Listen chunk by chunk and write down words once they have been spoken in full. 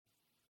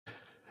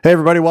Hey,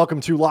 everybody.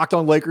 Welcome to Locked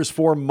On Lakers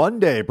for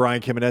Monday.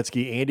 Brian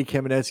Kamenetsky, Andy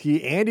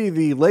Kamenetsky. Andy,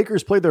 the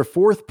Lakers played their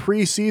fourth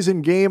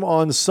preseason game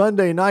on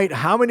Sunday night.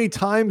 How many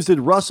times did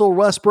Russell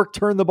Westbrook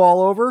turn the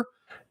ball over?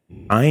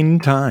 9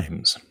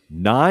 times.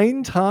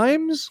 9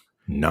 times?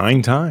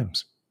 9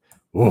 times.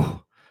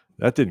 Whoa,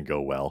 that didn't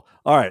go well.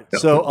 All right.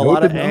 So a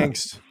lot of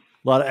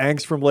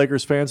angst from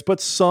Lakers fans, but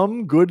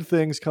some good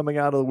things coming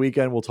out of the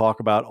weekend. We'll talk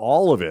about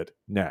all of it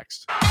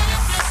next.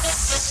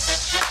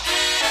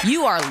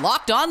 You are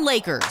Locked On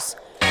Lakers,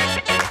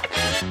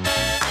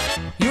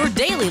 your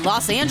daily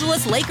Los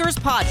Angeles Lakers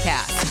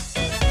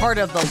podcast. Part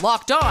of the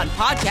Locked On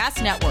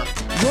Podcast Network,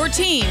 your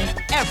team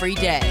every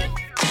day.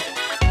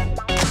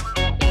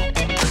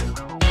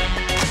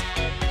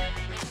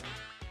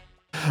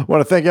 I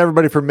want to thank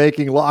everybody for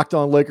making Locked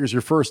On Lakers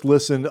your first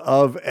listen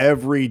of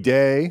every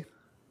day.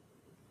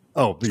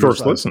 Oh,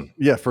 first listen.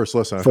 Yeah, first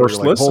listen. First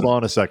listen. Hold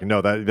on a second.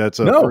 No, that's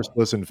a first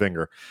listen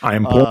finger. I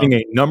am pointing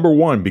a number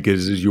one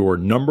because it is your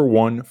number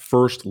one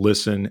first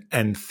listen,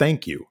 and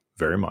thank you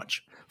very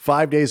much.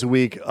 5 days a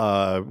week,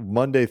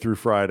 Monday through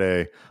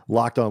Friday,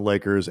 Locked On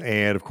Lakers,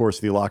 and of course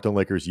the Locked On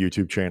Lakers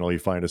YouTube channel. You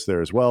find us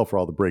there as well for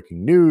all the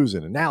breaking news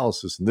and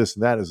analysis and this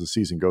and that as the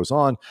season goes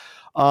on.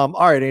 All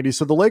right, Andy.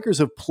 So the Lakers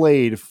have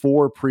played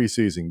 4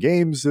 preseason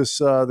games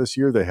this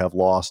year. They have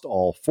lost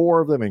all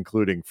 4 of them,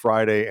 including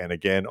Friday and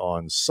again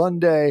on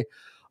Sunday.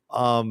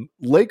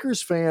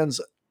 Lakers fans,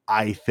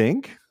 I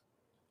think,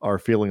 are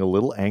feeling a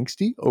little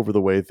angsty over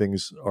the way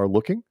things are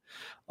looking.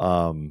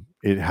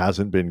 It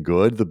hasn't been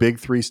good. The big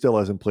 3 still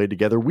hasn't played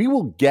together. We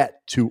will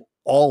get to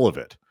all of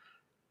it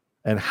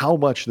and how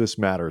much this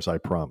matters, I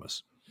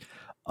promise.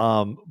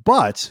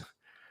 But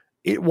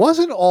it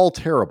wasn't all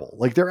terrible.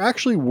 Like, there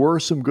actually were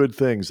some good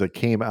things that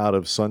came out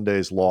of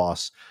Sunday's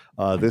loss.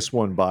 This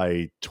one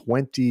by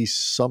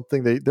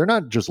 20-something. They're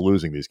not just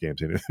losing these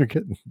games. They're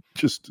getting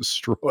just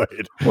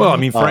destroyed. Well, I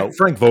mean,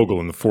 Frank Vogel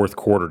in the fourth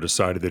quarter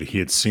decided that he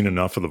had seen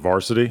enough of the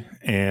varsity,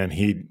 and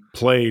he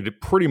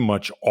played pretty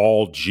much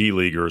all G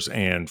Leaguers.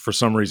 And for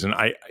some reason,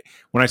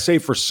 when I say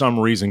for some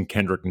reason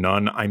Kendrick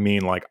Nunn, I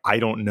mean, like, I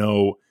don't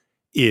know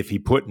if he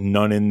put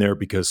Nunn in there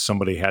because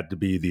somebody had to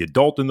be the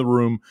adult in the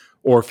room,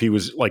 or if he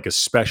was like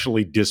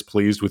especially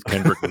displeased with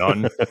Kendrick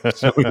Nunn,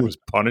 so he was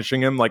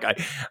punishing him. Like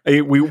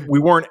we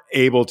weren't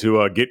able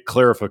to get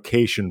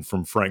clarification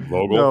from Frank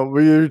Vogel. No,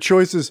 your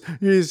choices.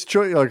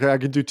 Okay, I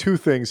can do 2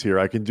 things here.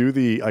 I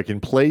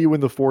can play you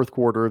in the fourth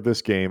quarter of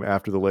this game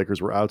after the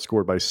Lakers were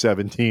outscored by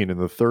 17 in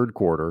the third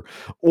quarter,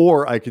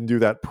 or I can do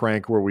that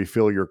prank where we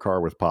fill your car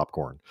with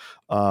popcorn.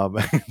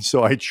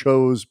 So I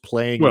chose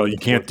playing. Well, you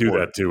can't do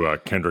that to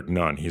Kendrick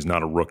Nunn. He's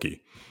not a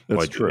rookie.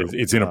 That's true.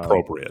 It's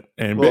inappropriate.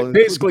 And well,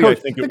 basically, I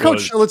think the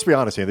coach. Let's be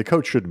honest here. The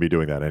coach shouldn't be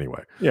doing that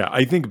anyway. Yeah,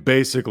 I think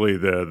basically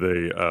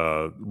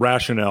the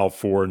rationale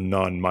for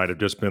Nunn might have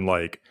just been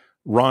like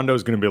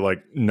Rondo's going to be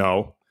like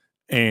no,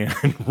 and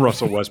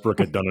Russell Westbrook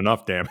had done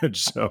enough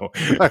damage, so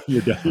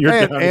you're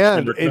down.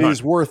 And it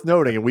is worth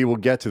noting, and we will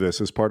get to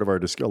this as part of our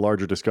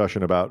larger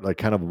discussion about like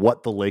kind of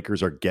what the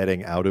Lakers are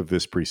getting out of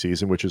this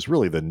preseason, which is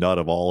really the nut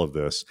of all of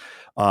this.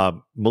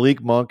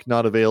 Malik Monk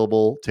not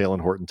available, Talen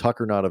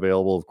Horton-Tucker not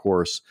available, of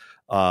course.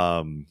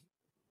 Trevor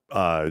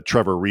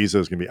Ariza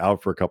is going to be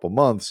out for a couple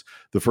months.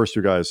 The first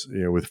 2 guys,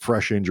 with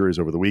fresh injuries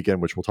over the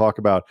weekend, which we'll talk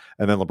about,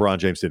 and then LeBron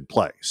James didn't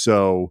play,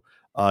 so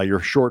you're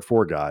short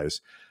 4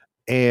 guys.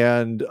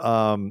 And,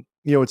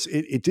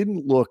 it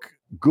didn't look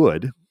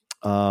good,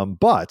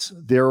 but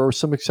there are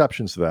some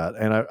exceptions to that.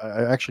 And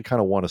I actually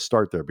kind of want to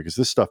start there because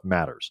this stuff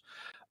matters.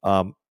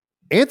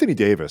 Anthony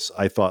Davis,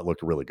 I thought,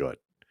 looked really good,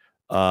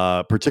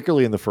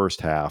 particularly in the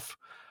first half.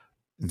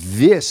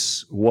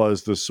 This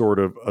was the sort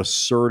of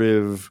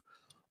assertive,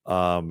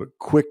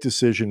 quick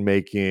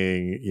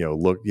decision-making,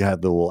 look, you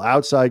had the little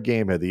outside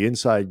game, had the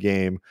inside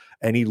game,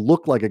 and he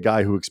looked like a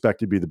guy who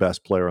expected to be the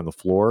best player on the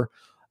floor.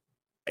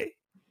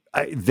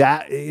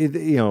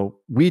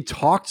 We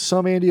talked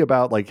some, Andy,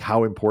 about like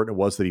how important it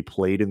was that he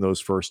played in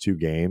those first 2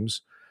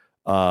 games.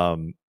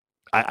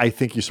 I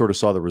think you sort of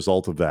saw the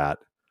result of that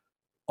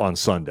on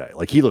Sunday.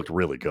 Like, he looked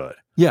really good.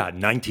 Yeah,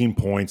 19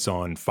 points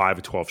on 5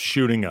 of 12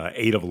 shooting,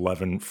 8 of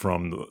 11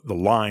 from the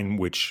line,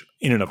 which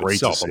in and of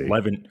itself,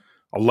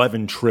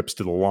 11 trips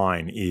to the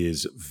line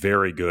is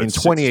very good. In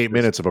 28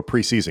 minutes of a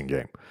preseason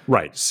game.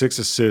 Right. 6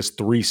 assists,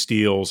 3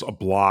 steals, a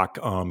block.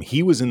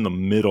 He was in the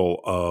middle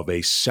of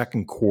a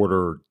second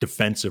quarter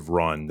defensive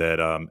run that,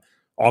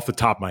 off the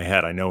top of my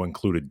head, I know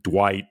included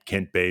Dwight,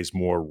 Kent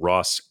Bazemore,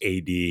 Russ,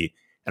 AD,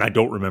 and I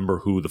don't remember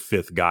who the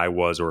 5th guy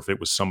was or if it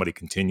was somebody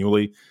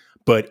continually.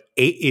 But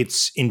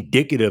it's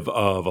indicative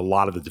of a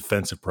lot of the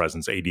defensive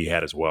presence AD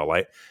had as well.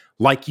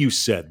 Like you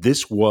said,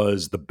 this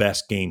was the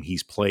best game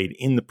he's played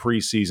in the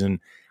preseason.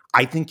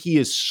 I think he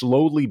has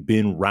slowly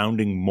been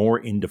rounding more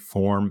into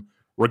form,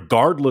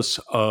 regardless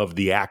of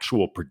the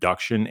actual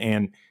production.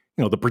 And,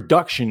 the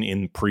production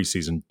in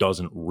preseason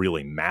doesn't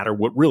really matter.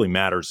 What really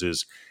matters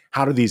is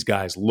how do these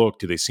guys look?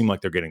 Do they seem like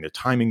they're getting their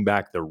timing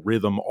back, their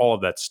rhythm, all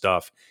of that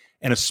stuff?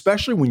 And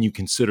especially when you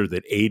consider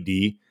that AD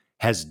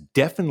has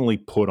definitely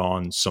put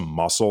on some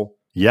muscle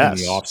in the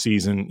Yes.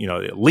 offseason.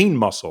 Lean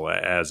muscle,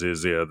 as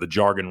is the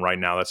jargon right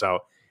now. That's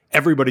how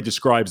everybody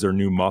describes their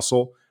new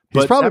muscle.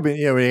 He's But probably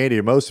been,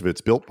 Andy, most of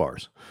it's Built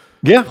Bars.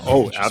 yeah,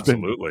 oh, He's just been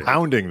absolutely.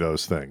 pounding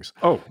those things.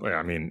 Oh,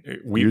 I mean,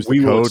 Use we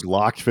the will code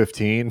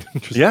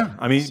LOCKED15. Yeah,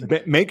 I mean,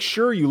 make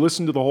sure you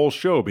listen to the whole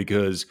show,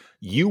 because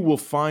you will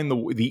find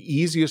the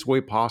easiest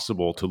way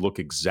possible to look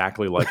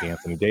exactly like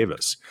Anthony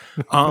Davis.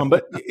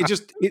 But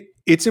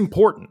it's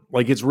important.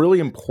 Like, it's really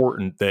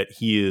important that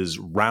he is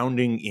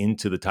rounding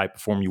into the type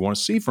of form you want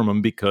to see from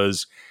him,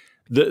 because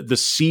the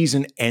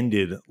season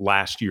ended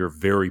last year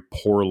very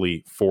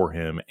poorly for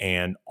him,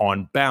 and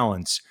on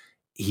balance,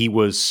 he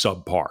was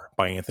subpar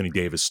by Anthony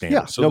Davis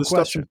standards. Yeah, So no this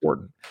question. stuff's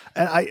important.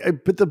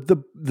 And but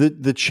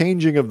the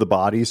changing of the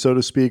body, so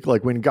to speak,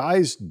 like when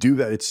guys do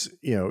that,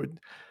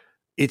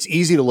 it's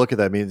easy to look at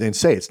that and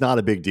say it's not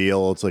a big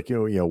deal. It's like,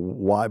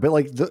 why? But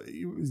like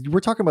we're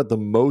talking about the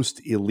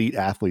most elite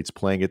athletes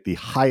playing at the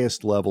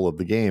highest level of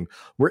the game,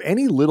 where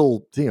any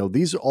little,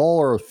 these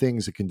all are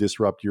things that can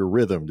disrupt your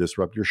rhythm,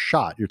 disrupt your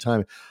shot, your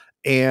time.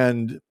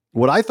 And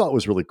what I thought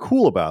was really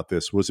cool about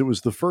this was it was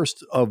the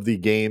first of the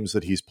games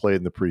that he's played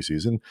in the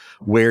preseason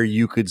where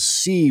you could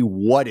see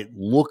what it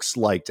looks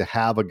like to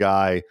have a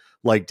guy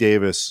like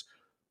Davis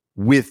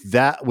with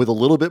a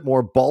little bit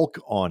more bulk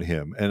on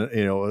him, and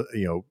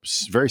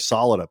very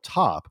solid up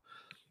top,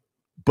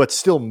 but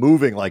still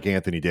moving like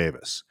Anthony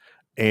Davis,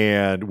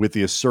 and with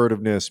the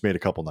assertiveness, made a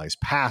couple nice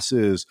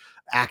passes,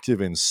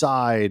 active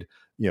inside,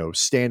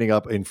 standing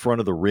up in front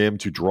of the rim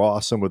to draw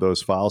some of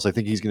those fouls. I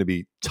think he's going to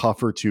be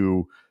tougher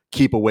to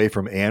keep away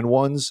from and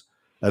ones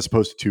as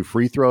opposed to 2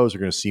 free throws.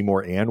 We're going to see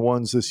more and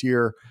ones this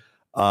year.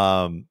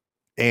 And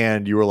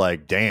you were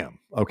like, damn,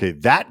 okay,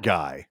 that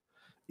guy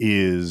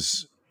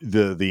is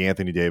the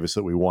Anthony Davis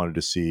that we wanted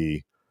to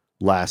see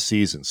last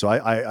season. So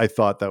I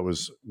thought that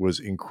was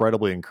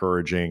incredibly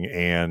encouraging,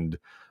 and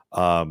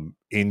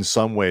in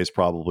some ways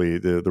probably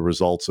the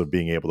results of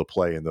being able to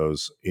play in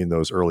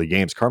those early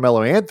games.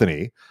 Carmelo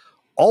Anthony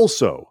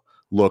also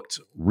looked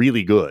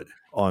really good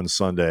on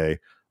Sunday.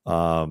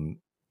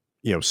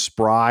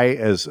 Spry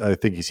as I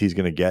think he's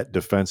going to get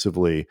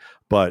defensively,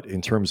 but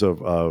in terms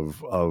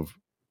of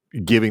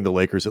giving the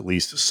Lakers at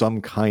least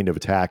some kind of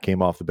attack, came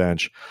off the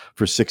bench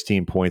for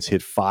 16 points,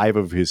 hit 5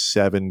 of his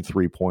 7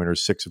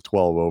 3-pointers, 6 of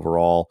 12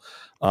 overall.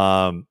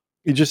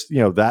 It just,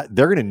 that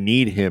they're going to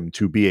need him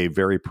to be a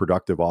very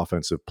productive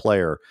offensive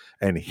player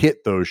and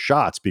hit those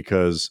shots,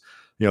 because,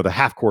 the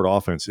half court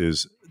offense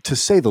is, to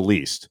say the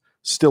least,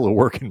 still a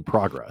work in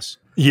progress.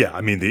 Yeah,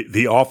 I mean,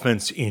 the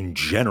offense in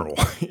general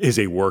is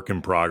a work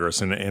in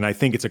progress. And I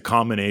think it's a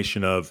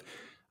combination of,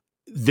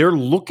 they're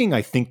looking,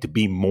 I think, to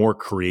be more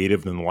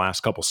creative than the last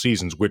couple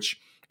seasons, which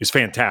is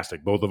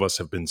fantastic. Both of us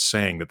have been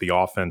saying that the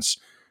offense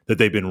that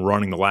they've been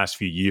running the last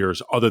few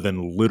years, other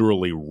than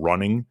literally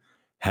running,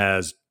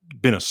 has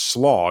been a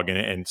slog,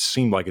 and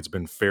seemed like it's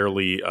been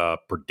fairly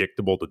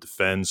predictable to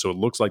defend. So it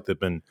looks like they've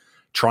been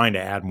trying to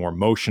add more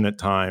motion at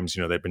times.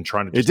 They've been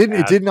trying to It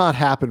did not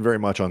happen very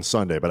much on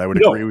Sunday, but I would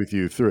agree with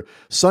you. Through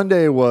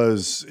Sunday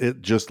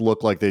it just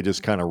looked like they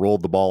just kind of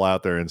rolled the ball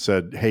out there and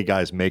said, hey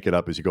guys, make it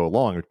up as you go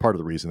along. It's part of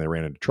the reason they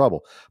ran into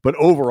trouble. But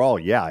overall,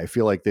 yeah, I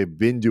feel like they've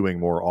been doing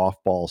more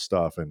off-ball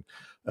stuff and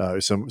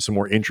some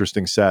more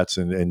interesting sets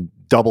and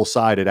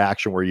double-sided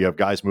action where you have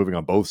guys moving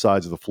on both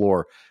sides of the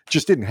floor.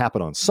 Just didn't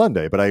happen on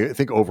Sunday, but I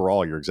think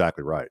overall you're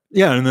exactly right.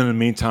 Yeah, and then in the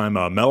meantime,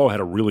 Melo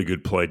had a really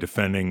good play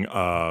defending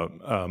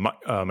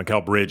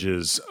Mikal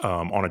Bridges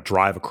on a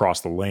drive across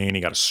the lane.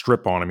 He got a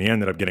strip on him. He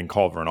ended up getting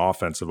called for an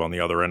offensive on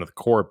the other end of the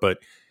court, but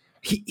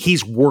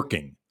he's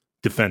working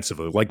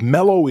defensively. Like,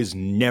 Melo is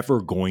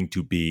never going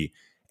to be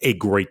a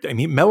great – I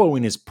mean, Melo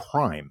in his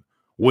prime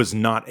was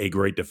not a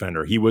great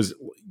defender. He was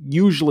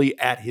usually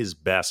at his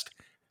best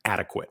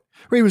adequate.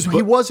 He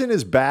wasn't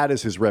as bad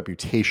as his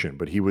reputation,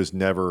 but he was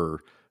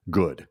never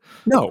good.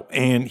 No,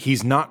 and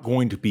he's not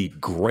going to be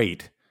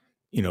great,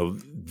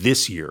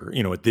 this year,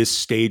 at this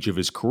stage of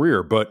his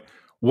career. But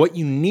what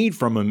you need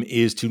from him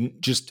is to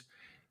just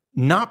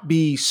not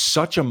be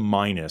such a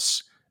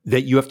minus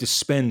that you have to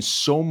spend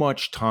so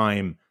much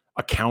time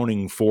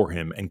accounting for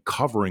him and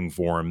covering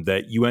for him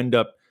that you end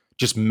up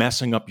just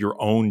messing up your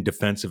own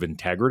defensive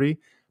integrity.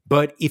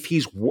 But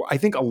I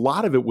think a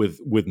lot of it with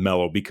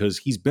Melo, because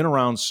he's been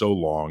around so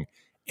long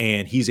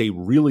and he's a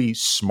really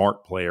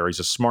smart player. He's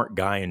a smart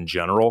guy in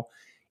general.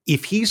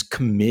 If he's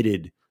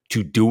committed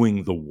to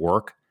doing the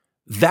work,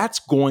 that's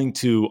going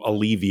to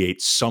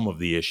alleviate some of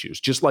the issues.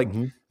 Just like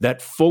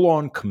that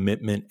full-on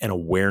commitment and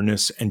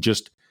awareness and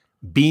just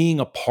being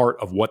a part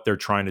of what they're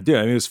trying to do.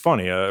 I mean, it's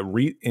funny.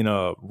 In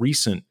a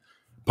recent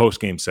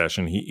post-game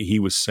session, he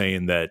was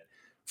saying that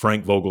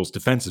Frank Vogel's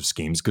defensive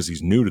schemes, because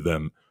he's new to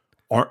them,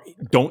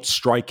 don't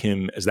strike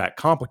him as that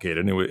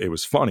complicated. And it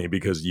was funny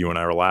because you and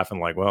I were laughing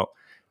like, well,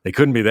 they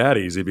couldn't be that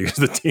easy because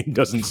the team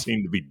doesn't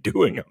seem to be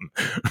doing them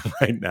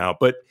right now.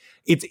 But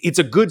it's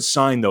a good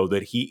sign, though,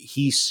 that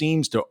he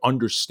seems to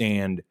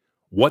understand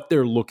what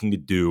they're looking to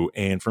do.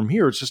 And from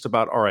here, it's just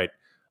about, all right,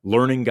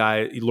 learning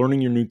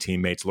your new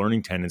teammates,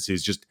 learning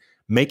tendencies, just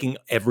making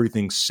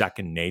everything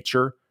second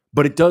nature.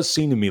 but it does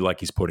seem to me like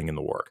he's putting in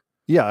the work.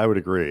 Yeah, I would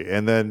agree.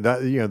 And then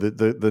that,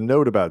 the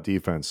note about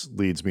defense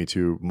leads me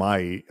to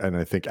and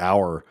I think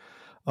our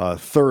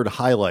third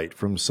highlight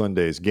from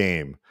Sunday's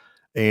game.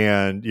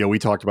 And we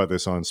talked about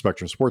this on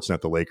Spectrum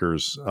Sportsnet, the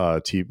Lakers,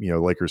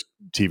 Lakers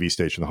TV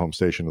station, the home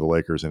station of the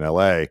Lakers in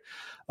LA.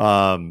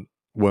 About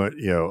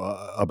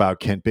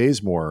Kent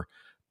Bazemore,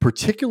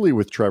 particularly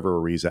with Trevor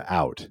Ariza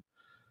out,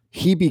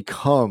 he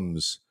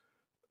becomes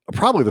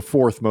probably the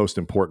fourth most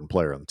important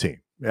player on the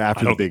team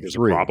after the big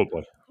three.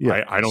 Probably.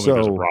 Yeah. I don't think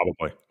there's a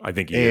probably. I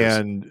think he is.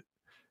 And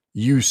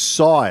you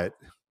saw it.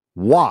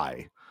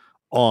 Why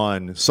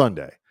on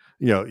Sunday?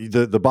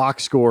 The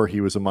box score,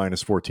 he was a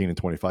minus 14 in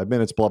 25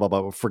 minutes, blah, blah,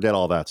 blah. Forget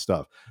all that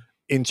stuff.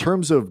 In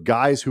terms of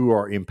guys who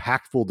are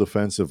impactful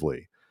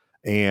defensively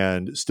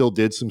and still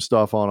did some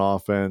stuff on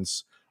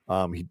offense,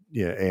 he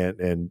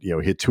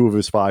hit 2 of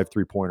his 5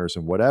 3-pointers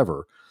and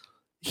whatever.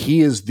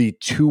 He is the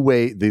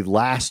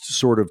last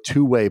sort of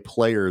two-way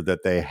player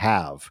that they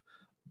have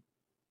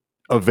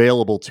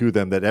available to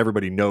them that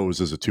everybody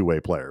knows is a two-way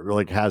player,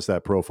 like has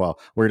that profile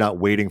where you're not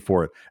waiting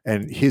for it.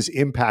 And his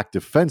impact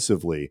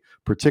defensively,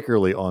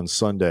 particularly on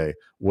Sunday,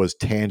 was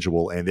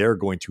tangible, and they're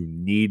going to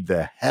need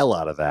the hell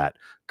out of that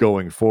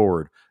going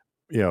forward,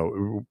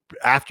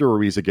 after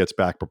Ariza gets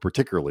back, but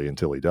particularly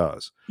until he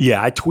does.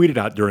 Yeah, I tweeted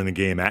out during the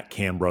game at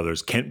Cam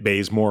Brothers, Kent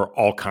Bazemore,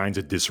 all kinds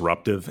of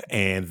disruptive,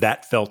 and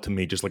that felt to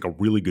me just like a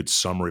really good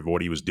summary of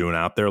what he was doing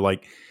out there.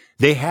 Like,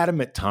 they had him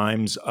at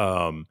times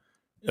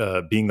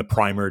being the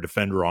primary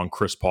defender on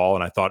Chris Paul,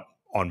 and I thought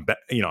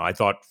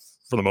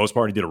for the most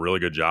part he did a really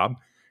good job,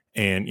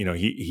 and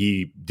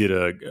he did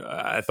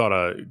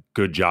a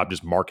good job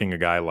just marking a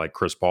guy like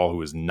Chris Paul,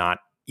 who is not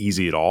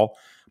easy at all.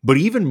 But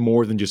even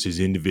more than just his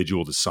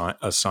individual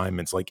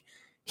assignments, like,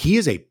 he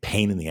is a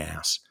pain in the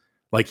ass.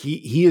 Like,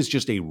 he is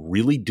just a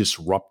really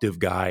disruptive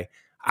guy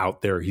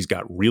out there. He's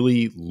got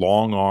really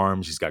long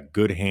arms. He's got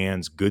good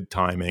hands, good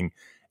timing,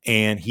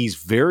 and he's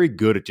very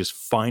good at just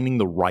finding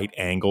the right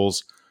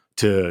angles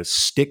to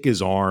stick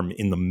his arm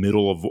in the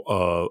middle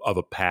of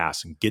a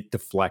pass and get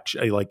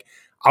deflection. Like,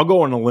 I'll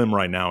go on a limb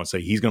right now and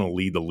say he's going to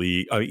lead the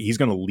league. He's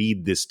going to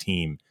lead this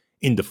team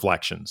in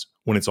deflections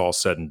when it's all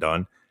said and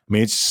done. I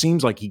mean, it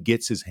seems like he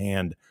gets his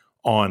hand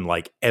on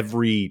like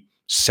every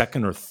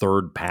second or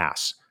third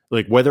pass,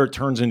 like whether it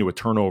turns into a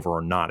turnover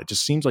or not. It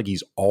just seems like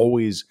he's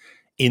always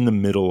in the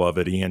middle of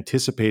it. He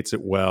anticipates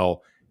it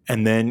well.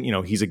 And then,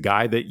 he's a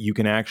guy that you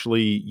can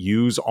actually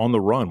use on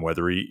the run,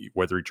 whether he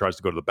tries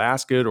to go to the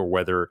basket or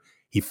whether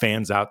he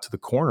fans out to the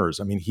corners.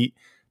 I mean,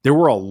 there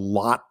were a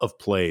lot of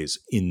plays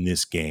in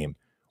this game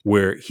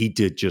where he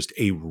did just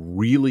a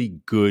really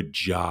good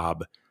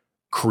job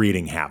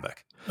creating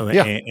havoc.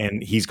 Yeah.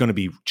 And he's going to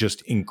be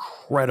just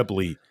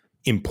incredibly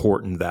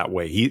important that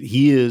way.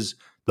 He is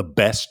the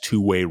best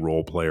two-way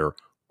role player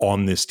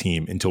on this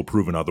team until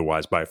proven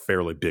otherwise by a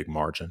fairly big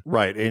margin.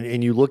 Right.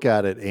 And you look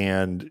at it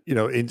and,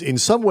 in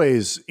some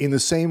ways, in the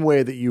same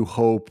way that you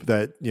hope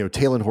that,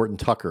 Talen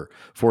Horton-Tucker,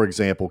 for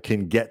example,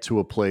 can get to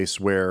a place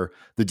where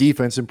the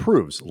defense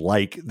improves,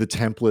 like the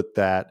template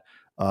that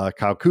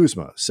Kyle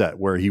Kuzma set,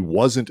 where he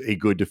wasn't a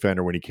good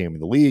defender when he came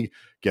in the league,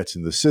 gets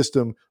in the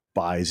system,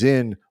 buys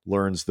in,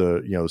 learns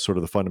the, sort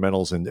of the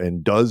fundamentals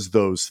and does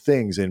those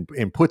things and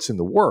puts in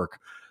the work.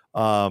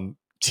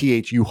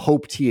 You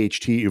hope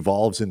THT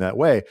evolves in that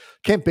way.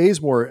 Kent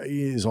Bazemore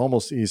he's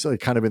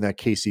kind of in that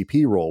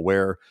KCP role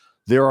where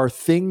there are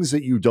things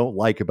that you don't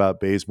like about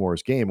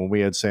Bazemore's game. When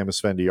we had Sam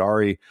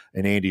Esfandiari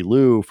and Andy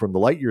Liu from the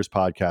Light Years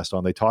podcast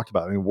on, they talked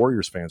about,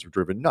 Warriors fans were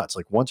driven nuts.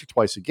 Like, once or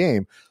twice a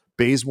game,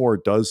 Bazemore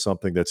does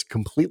something that's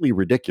completely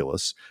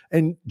ridiculous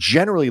and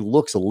generally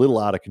looks a little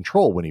out of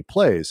control when he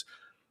plays.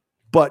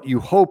 But you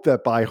hope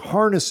that by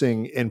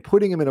harnessing and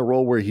putting him in a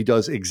role where he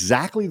does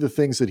exactly the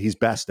things that he's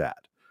best at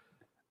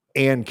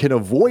and can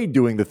avoid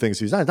doing the things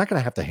he's not going to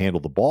have to handle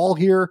the ball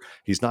here.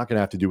 He's not going to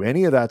have to do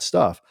any of that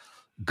stuff.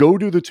 Go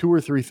do the 2 or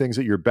 3 things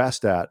that you're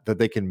best at that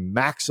they can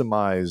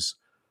maximize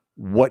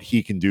what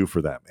he can do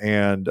for them.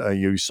 And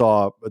you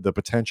saw the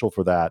potential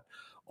for that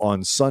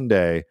on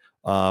Sunday.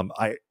 We'll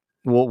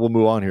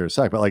move on here in a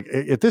sec, but like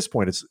at this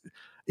point,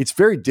 it's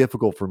very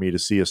difficult for me to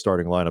see a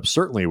starting lineup,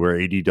 certainly where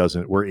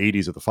where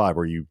AD's at the 5,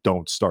 where you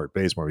don't start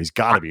Bazemore. He's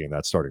got to be in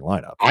that starting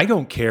lineup. I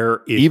don't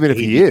care if even if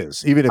AD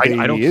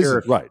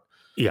is, right.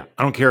 Yeah.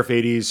 I don't care if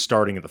AD is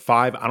starting at the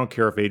 5. I don't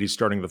care if AD is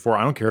starting at the 4.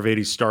 I don't care if AD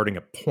is starting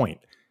at point.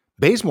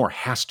 Bazemore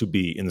has to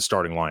be in the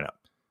starting lineup.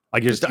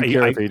 Like, do you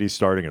care if AD's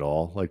starting at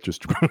all? Like,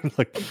 just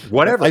like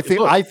whatever.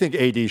 I think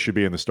AD should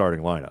be in the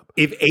starting lineup.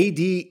 If AD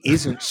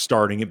isn't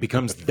starting, it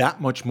becomes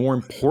that much more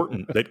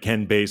important that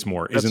Ken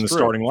Bazemore is in the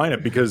starting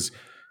lineup, because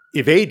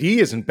if AD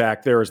isn't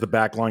back there as the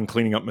back line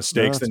cleaning up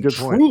mistakes, then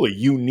truly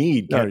you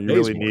need Kent Bazemore.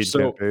 Really need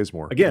Kent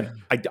Bazemore.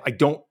 Again, I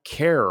don't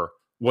care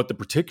what the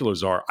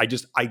particulars are. I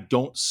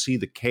don't see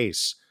the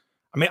case.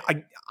 I mean,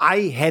 I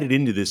headed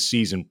into this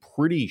season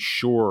pretty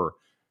sure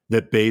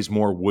that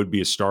Bazemore would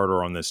be a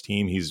starter on this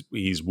team.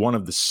 He's one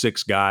of the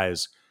 6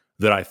 guys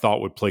that I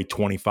thought would play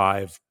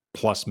 25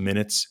 plus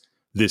minutes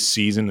this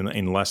season,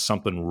 unless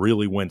something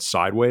really went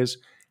sideways.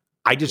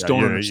 I just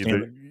don't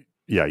understand.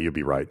 Yeah, you'd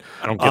be right.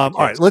 I don't get All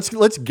right,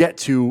 let's get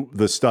to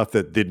the stuff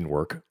that didn't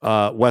work.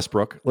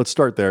 Westbrook, let's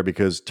start there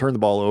because turned the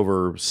ball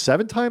over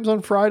 7 times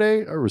on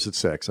Friday, or was it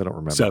 6? I don't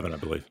remember. 7, I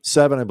believe.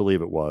 7, I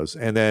believe it was,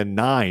 and then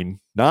nine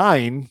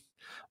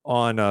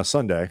on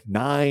Sunday.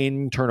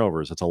 9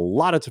 turnovers. That's a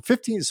lot. It's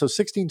 15, so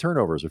 16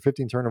 turnovers or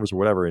 15 turnovers or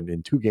whatever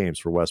in 2 games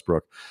for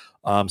Westbrook.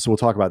 So we'll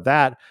talk about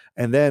that,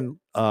 and then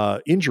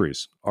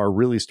injuries are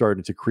really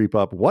starting to creep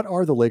up. What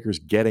are the Lakers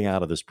getting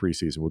out of this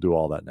preseason? We'll do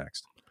all that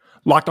next.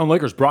 Locked on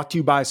Lakers brought to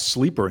you by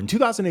Sleeper. In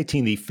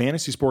 2018, the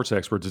fantasy sports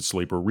experts at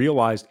Sleeper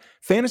realized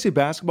fantasy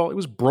basketball, it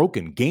was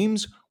broken.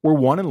 Games were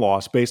won and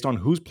lost based on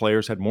whose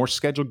players had more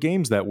scheduled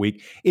games that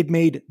week. It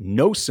made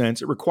no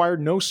sense. It required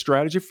no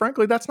strategy.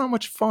 Frankly, that's not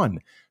much fun.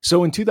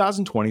 So in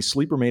 2020,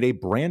 Sleeper made a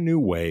brand new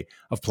way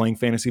of playing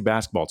fantasy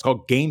basketball. It's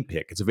called Game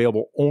Pick. It's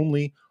available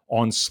only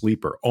on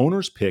Sleeper.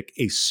 Owners pick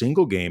a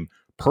single game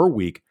per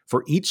week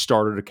for each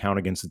starter to count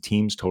against the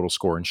team's total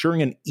score,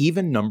 ensuring an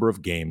even number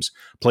of games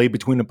played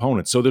between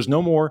opponents. So there's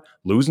no more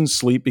losing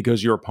sleep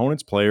because your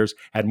opponent's players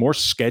had more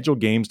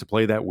scheduled games to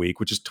play that week,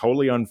 which is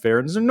totally unfair.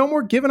 And there's no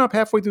more giving up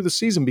halfway through the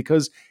season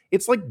because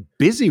it's like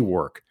busy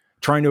work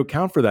trying to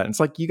account for that. And it's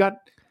like you got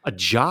a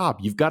job,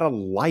 you've got a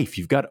life,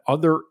 you've got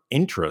other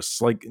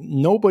interests. Like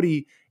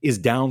nobody is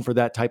down for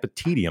that type of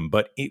tedium.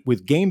 But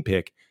with Game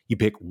Pick, you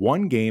pick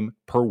one game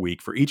per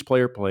week for each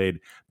player played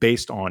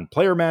based on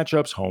player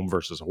matchups, home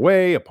versus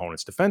away,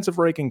 opponent's defensive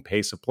ranking,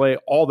 pace of play,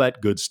 all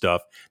that good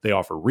stuff. They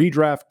offer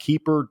redraft,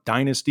 keeper,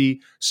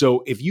 dynasty.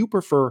 So if you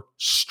prefer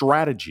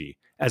strategy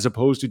as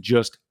opposed to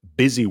just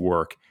busy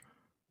work,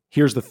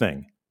 here's the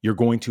thing. You're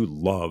going to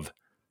love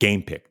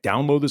Game Pick.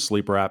 Download the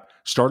Sleeper app.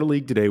 Start a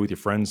league today with your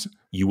friends.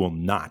 You will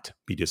not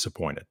be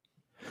disappointed.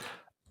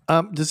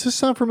 Does this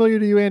sound familiar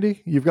to you,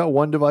 Andy? You've got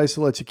one device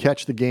that lets you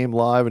catch the game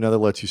live, another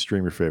lets you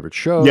stream your favorite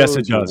shows. Yes,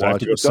 it does. I have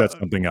to go set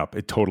something up.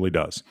 It totally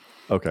does.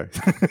 Okay.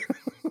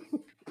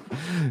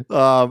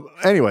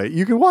 Anyway,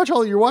 you're watching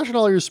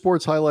all your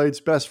sports highlights,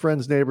 best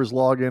friends, neighbors,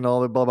 log in,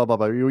 all that blah blah blah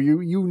blah.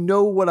 You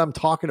know what I'm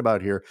talking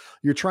about here.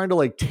 You're trying to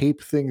like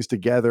tape things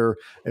together,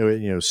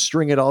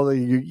 string it all.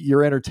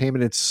 Your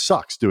entertainment, it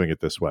sucks doing it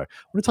this way. I'm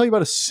going to tell you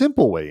about a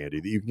simple way, Andy,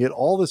 that you can get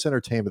all this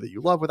entertainment that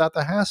you love without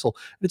the hassle.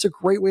 And it's a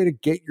great way to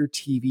get your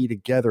TV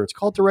together. It's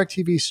called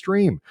DirecTV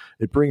Stream.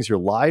 It brings your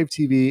live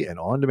TV and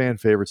on-demand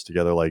favorites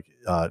together like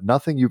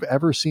nothing you've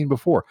ever seen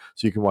before.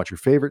 So you can watch your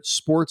favorite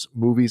sports,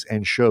 movies,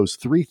 and shows.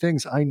 3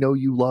 things I know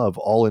you love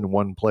all in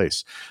one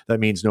place.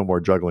 That means no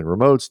more juggling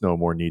remotes, no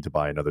more need to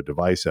buy another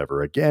device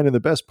ever again. And the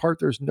best part,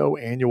 there's no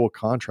annual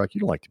contract.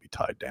 You don't like to be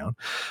tied down.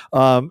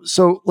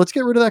 So let's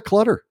get rid of that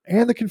clutter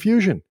and the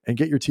confusion and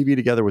get your TV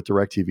together with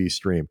DirecTV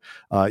Stream.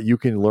 You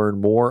can learn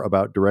more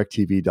about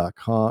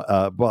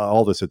DirecTV.com,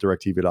 all this at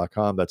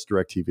DirecTV.com. That's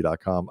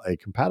DirecTV.com. A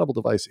compatible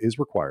device is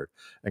required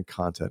and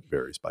content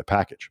varies by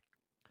package.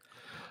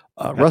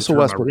 Russell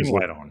Westbrook is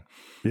on.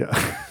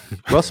 Yeah,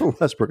 Russell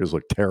Westbrook has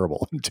looked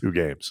terrible in 2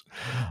 games.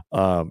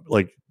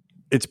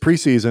 It's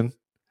preseason.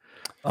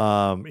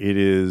 It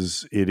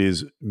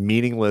is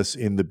meaningless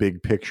in the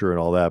big picture and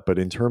all that. But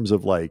in terms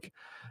of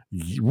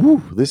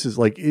this is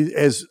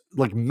as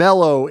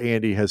Melo,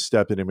 Andy has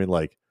stepped in him and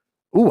I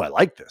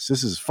like this.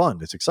 This is fun.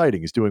 It's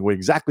exciting. He's doing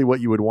exactly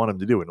what you would want him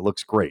to do, and it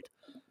looks great.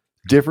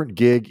 Different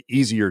gig,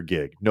 easier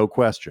gig, no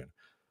question.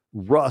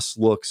 Russ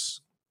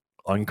looks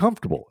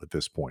uncomfortable at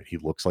this point. He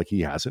looks like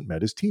he hasn't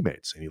met his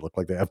teammates, and he looked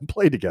like they haven't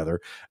played together,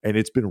 and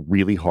it's been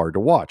really hard to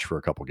watch for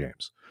a couple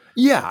games.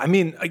 Yeah, I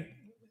mean,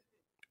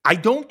 I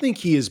don't think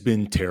he has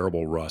been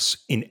terrible,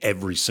 Russ, in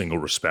every single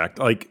respect.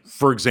 Like,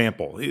 for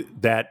example,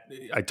 that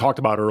I talked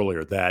about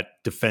earlier, that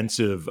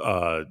defensive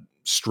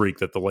streak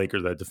that the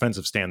Lakers, that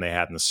defensive stand they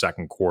had in the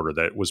second quarter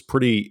that was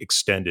pretty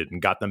extended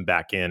and got them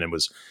back in and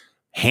was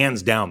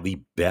hands down the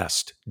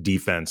best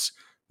defense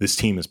this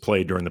team has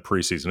played during the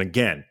preseason.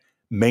 Again,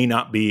 may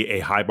not be a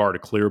high bar to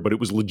clear, but it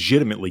was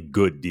legitimately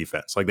good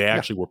defense. Like they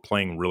actually were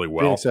playing really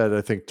well. Phoenix had,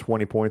 I think,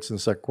 20 points in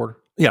the second quarter.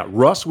 Yeah,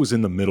 Russ was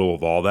in the middle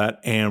of all that.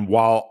 And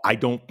while I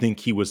don't think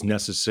he was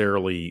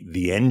necessarily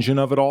the engine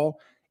of it all,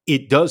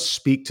 it does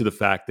speak to the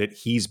fact that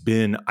he's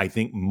been, I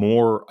think,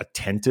 more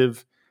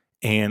attentive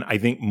and I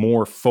think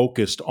more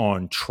focused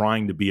on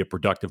trying to be a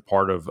productive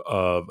part of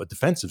a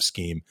defensive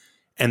scheme.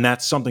 And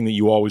that's something that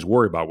you always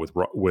worry about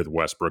with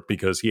Westbrook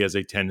because he has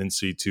a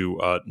tendency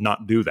to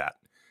not do that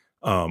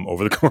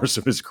over the course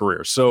of his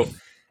career. So,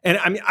 and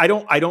I mean, I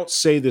don't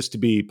say this to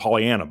be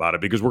Pollyanna about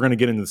it because we're going to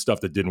get into the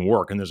stuff that didn't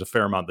work, and there's a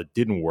fair amount that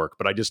didn't work.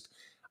 But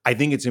I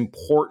think it's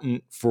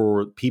important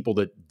for people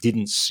that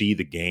didn't see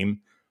the game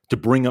to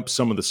bring up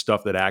some of the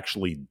stuff that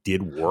actually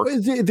did work.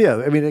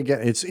 Yeah, I mean,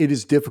 again, it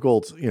is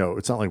difficult.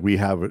 It's not like we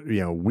have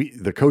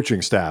the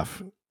coaching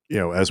staff,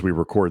 as we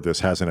record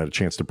this, hasn't had a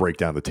chance to break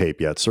down the tape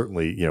yet.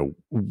 Certainly,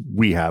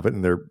 we have it,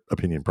 and their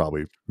opinion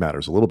probably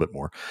matters a little bit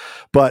more.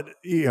 But,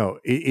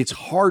 it's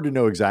hard to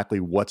know exactly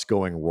what's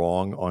going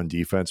wrong on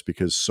defense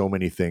because so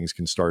many things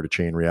can start a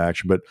chain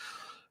reaction. But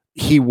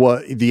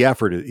the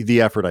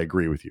effort. I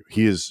agree with you.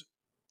 He is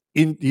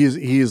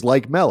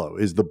like Melo.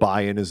 The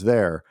buy-in is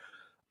there,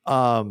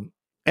 and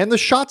the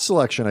shot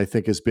selection I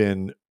think has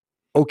been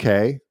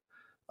okay.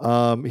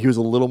 He was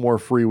a little more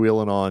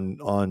freewheeling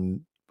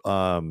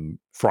on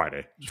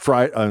Friday.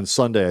 on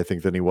Sunday, I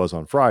think, than he was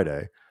on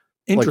Friday.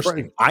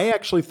 Interesting. I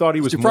actually thought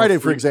he was Friday,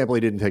 for example,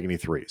 he didn't take any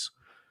threes.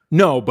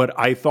 No, but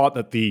I thought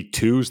that the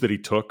twos that he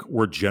took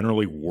were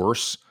generally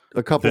worse.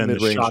 A couple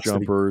mid-range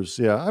jumpers.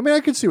 Yeah. I mean, I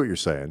can see what you're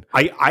saying.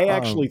 I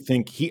actually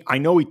think I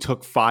know he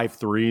took 5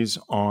 threes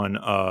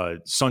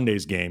on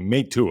Sunday's game,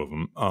 made 2 of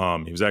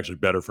them. He was actually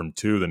better from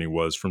 2 than he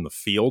was from the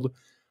field.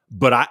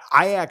 But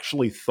I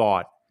actually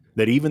thought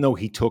that even though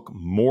he took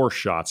more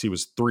shots, he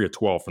was 3 of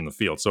 12 from the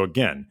field. So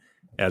again,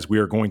 as we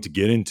are going to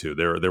get into,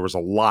 there was a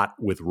lot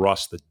with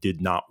Russ that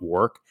did not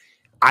work.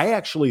 I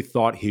actually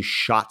thought his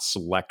shot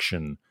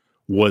selection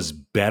was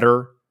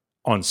better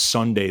on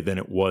Sunday than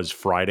it was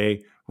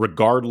Friday,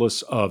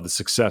 regardless of the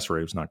success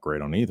rate. It was not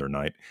great on either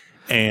night.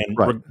 And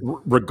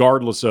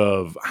regardless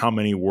of how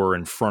many were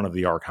in front of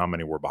the arc, how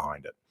many were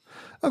behind it.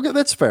 Okay,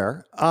 that's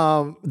fair.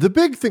 The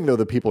big thing, though,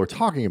 that people are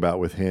talking about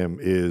with him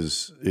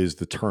is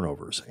the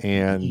turnovers.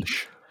 And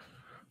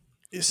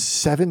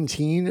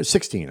 16,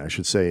 I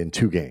should say, in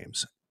 2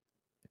 games.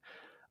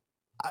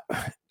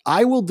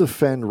 I will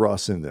defend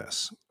Russ in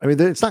this. I mean,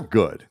 it's not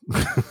good.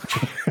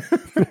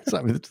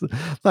 I'm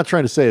not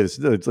trying to say this.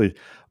 It's like,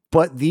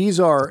 but these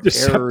are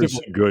errors.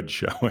 Good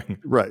showing.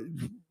 Right.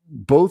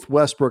 Both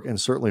Westbrook and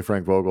certainly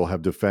Frank Vogel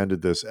have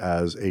defended this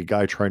as a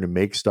guy trying to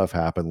make stuff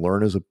happen,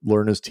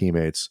 learn his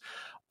teammates.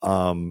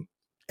 And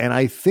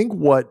I think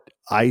what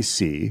I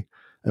see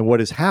and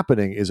what is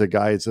happening is a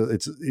guy, it's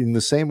in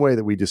the same way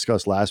that we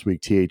discussed last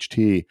week,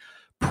 THT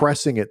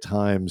pressing at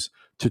times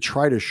to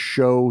try to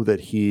show that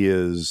he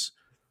is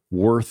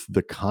worth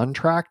the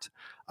contract.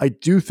 I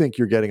do think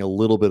you're getting a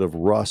little bit of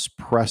Russ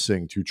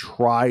pressing to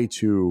try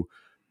to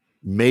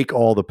make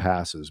all the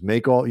passes,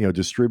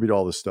 distribute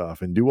all the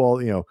stuff and do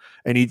all,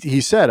 and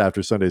he said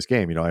after Sunday's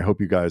game, I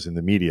hope you guys in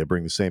the media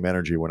bring the same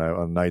energy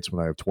on nights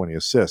when I have 20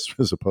 assists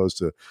as opposed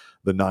to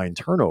the 9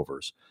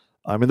 turnovers.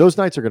 I mean, those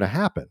nights are going to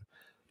happen.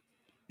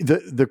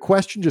 The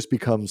question just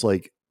becomes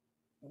like,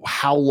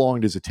 how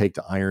long does it take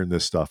to iron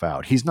this stuff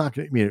out? He's not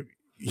going to,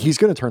 he's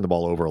going to turn the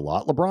ball over a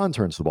lot. LeBron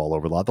turns the ball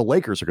over a lot. The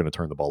Lakers are going to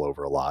turn the ball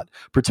over a lot,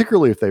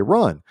 particularly if they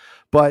run.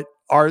 But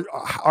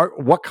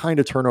what kind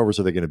of turnovers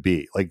are they going to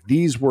be? Like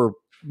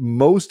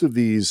most of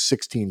these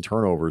 16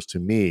 turnovers to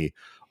me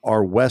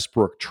are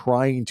Westbrook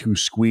trying to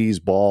squeeze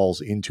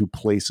balls into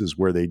places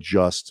where they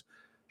just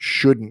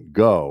shouldn't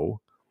go,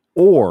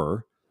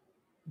 or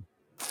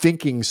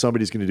thinking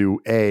somebody's going to do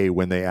A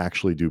when they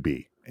actually do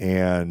B.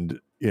 And,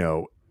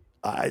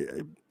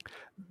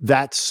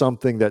 that's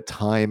something that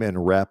time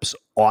and reps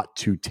ought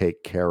to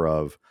take care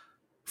of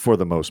for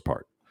the most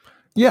part.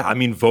 Yeah, I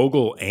mean,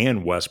 Vogel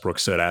and Westbrook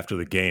said after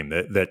the game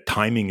that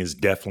timing is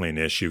definitely an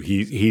issue.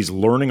 He's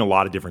learning a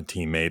lot of different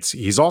teammates.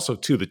 He's also,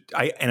 too,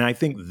 I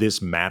think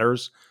this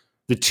matters.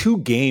 The 2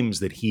 games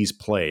that he's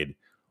played,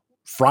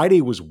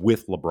 Friday was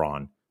with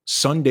LeBron,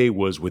 Sunday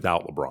was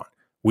without LeBron,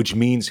 which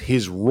means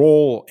his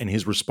role and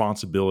his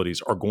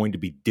responsibilities are going to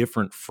be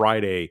different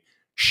Friday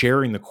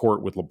sharing the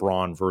court with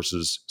LeBron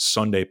versus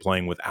Sunday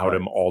playing without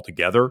him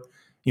altogether.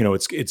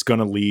 It's going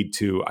to lead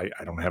to,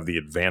 I don't have the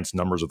advanced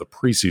numbers of the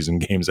preseason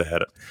games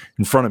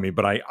in front of me,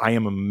 but I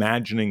am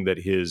imagining that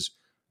his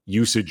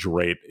usage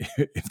rate,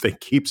 if they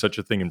keep such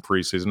a thing in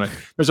preseason,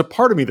 there's a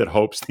part of me that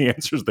hopes the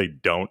answer is they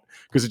don't,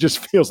 because it just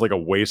feels like a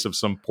waste of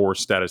some poor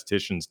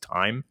statistician's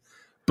time.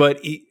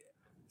 But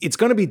it's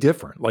going to be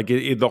different. Like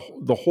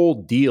the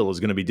whole deal is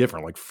going to be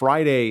different. Like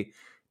Friday,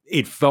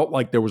 it felt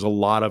like there was a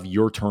lot of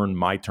your turn,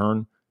 my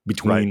turn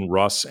between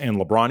Russ and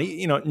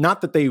LeBron.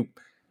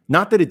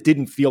 Not that it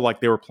didn't feel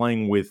like they were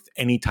playing with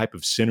any type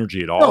of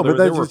synergy at all. No, but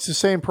it's the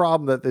same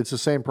problem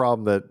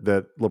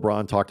that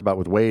LeBron talked about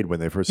with Wade when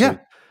they first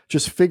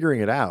just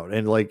figuring it out.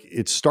 And like,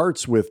 it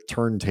starts with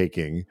turn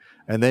taking,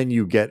 and then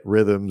you get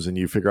rhythms and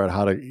you figure out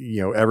how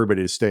to,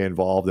 everybody to stay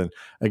involved. And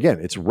again,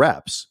 it's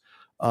reps.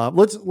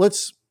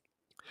 Let's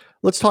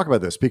talk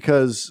about this,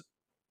 because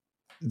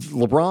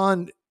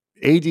LeBron,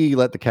 AD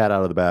let the cat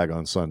out of the bag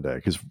on Sunday,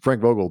 because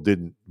Frank Vogel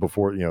didn't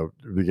before,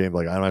 the game.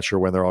 Like, I'm not sure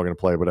when they're all going to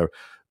play, but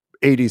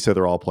AD said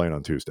they're all playing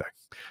on Tuesday.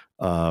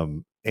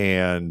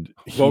 And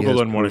Vogel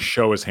didn't want to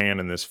show his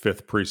hand in this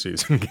 5th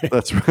preseason game.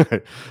 That's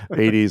right.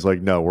 AD's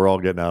like, no, we're all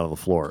getting out of the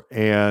floor.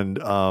 And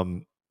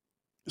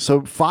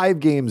so 5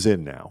 games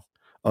in now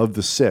of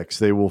the 6,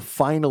 they will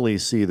finally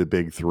see the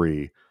big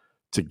 3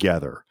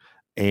 together.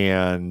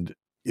 And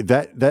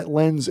that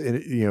lends, to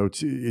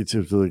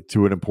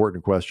an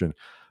important question.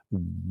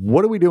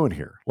 What are we doing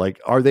here?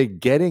 Like, are they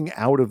getting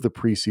out of the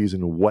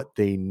preseason what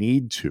they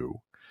need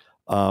to?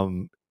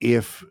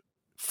 If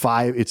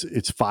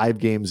it's 5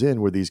 games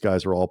in where these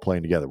guys are all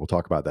playing together. We'll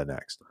talk about that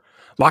next.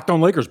 Locked On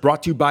Lakers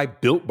brought to you by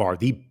Built Bar,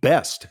 the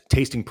best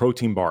tasting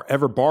protein bar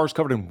ever. Bars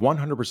covered in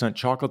 100%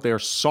 chocolate. They are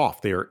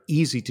soft, they are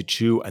easy to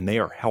chew, and they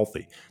are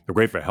healthy. They're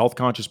great for health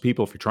conscious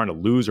people if you're trying to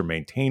lose or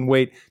maintain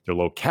weight. They're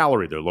low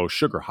calorie, they're low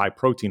sugar, high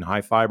protein,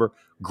 high fiber.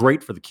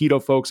 Great for the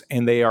keto folks,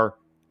 and they are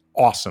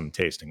awesome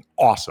tasting.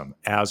 Awesome,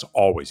 as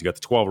always. You got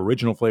the 12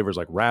 original flavors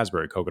like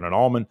raspberry, coconut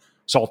almond,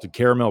 salted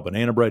caramel,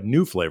 banana bread,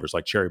 new flavors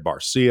like cherry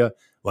barcia,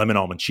 lemon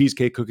almond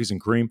cheesecake, cookies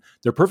and cream.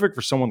 They're perfect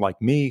for someone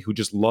like me who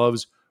just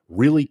loves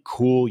really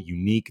cool,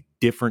 unique,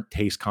 different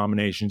taste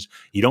combinations.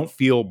 You don't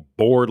feel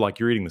bored like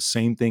you're eating the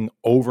same thing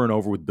over and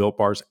over with Built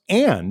Bars.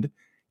 And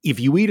if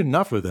you eat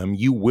enough of them,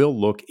 you will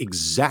look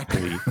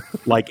exactly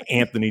like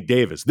Anthony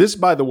Davis. This,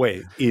 by the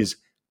way, is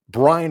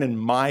Brian and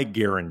my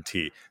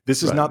guarantee.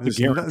 This is not the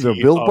guarantee.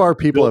 The Built Bar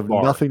people Built have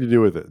Bar. nothing to do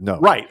with it. No.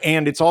 Right.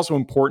 And it's also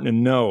important to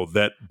know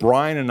that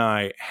Brian and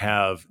I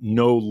have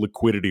no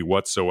liquidity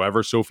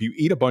whatsoever. So if you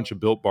eat a bunch of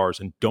Built Bars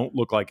and don't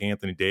look like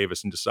Anthony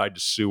Davis and decide to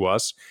sue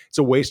us, it's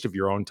a waste of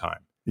your own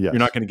time. Yes. You're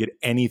not going to get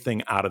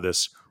anything out of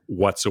this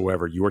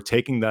whatsoever. You are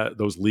taking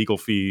those legal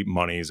fee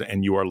monies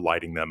and you are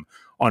lighting them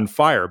on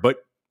fire. But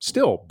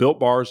still, Built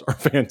Bars are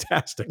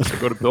fantastic. So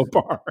go to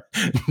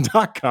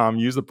BuiltBar.com,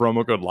 use the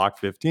promo code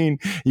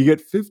LOCK15. You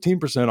get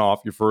 15%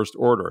 off your first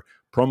order.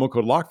 Promo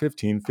code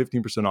LOCK15,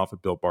 15% off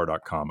at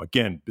BuiltBar.com.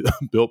 Again,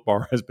 Built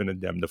Bar has been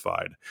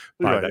indemnified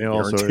by that and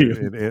also,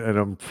 guarantee. and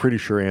I'm pretty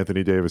sure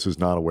Anthony Davis is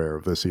not aware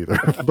of this either.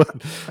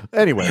 But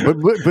anyway, but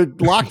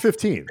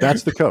LOCK15,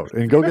 that's the code.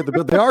 And go get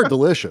the. They are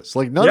delicious.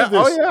 Like none of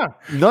this.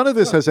 None of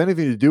this has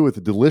anything to do with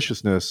the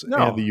deliciousness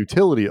and the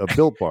utility of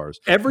Built Bars.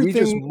 Everything we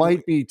just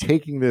might be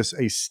taking this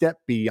a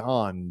step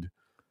beyond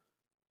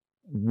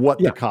what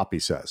the copy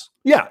says.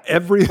 Yeah,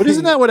 everything. But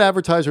isn't that what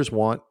advertisers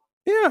want?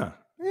 Yeah.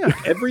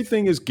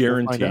 Everything is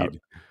guaranteed.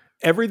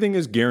 Everything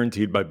is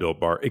guaranteed by Built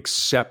Bar,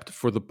 except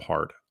for the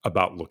part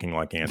about looking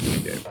like Anthony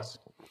Davis.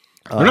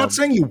 They're not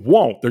saying you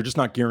won't. They're just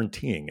not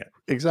guaranteeing it.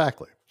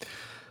 Exactly. If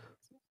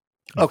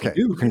okay.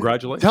 you do,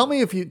 congratulations. Tell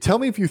me if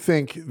you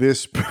think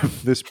this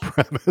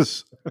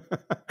premise.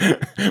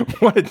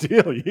 What a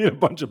deal! You eat a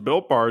bunch of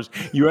Built Bars,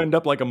 you end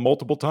up like a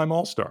multiple-time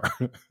All-Star.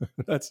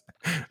 That's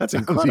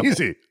incredible.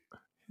 Easy.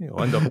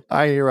 You'll end up.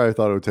 I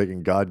thought it was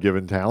taking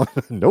God-given talent.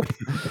 Nope.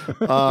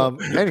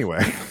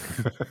 Anyway,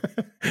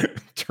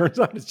 turns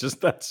out it's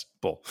just that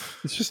simple.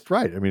 It's just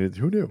right. I mean,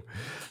 who knew?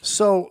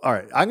 So, all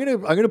right, I'm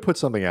gonna put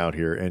something out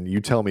here, and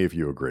you tell me if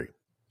you agree.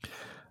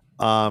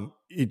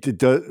 It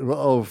does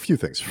a few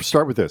things.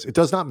 Start with this. It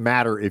does not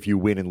matter if you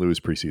win and lose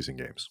preseason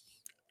games.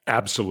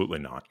 Absolutely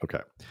not.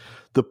 Okay.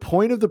 The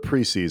point of the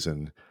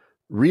preseason,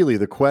 really,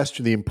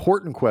 the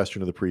important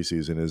question of the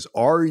preseason is: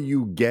 are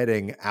you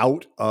getting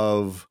out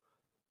of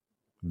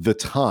the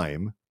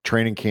time,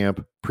 training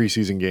camp,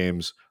 preseason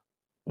games,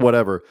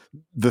 whatever,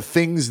 the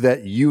things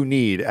that you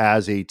need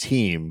as a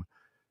team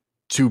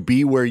to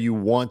be where you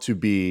want to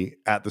be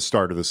at the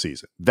start of the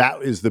season?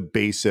 That is the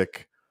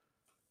basic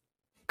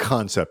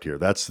concept here.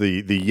 That's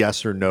the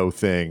yes or no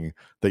thing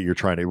that you're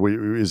trying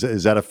to.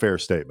 Is that a fair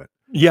statement?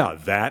 Yeah,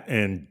 that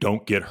and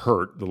don't get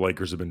hurt. The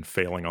Lakers have been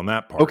failing on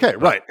that part. Okay,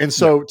 right. And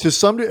so to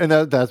some, and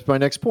that's my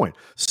next point.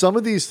 Some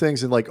of these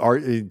things, and like,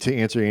 to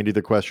answer Andy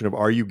the question of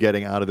are you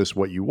getting out of this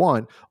what you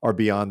want, are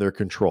beyond their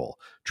control.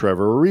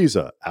 Trevor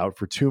Ariza out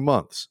for 2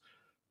 months.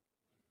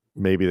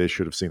 Maybe they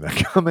should have seen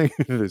that coming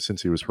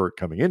since he was hurt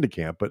coming into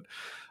camp. But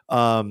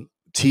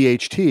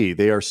THT,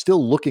 they are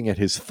still looking at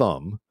his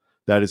thumb.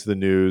 That is the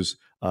news.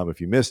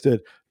 If you missed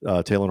it,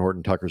 Taylor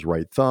Horton-Tucker's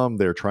right thumb.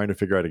 They're trying to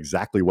figure out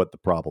exactly what the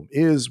problem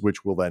is,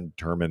 which will then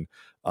determine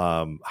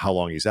how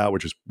long he's out,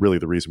 which is really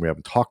the reason we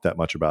haven't talked that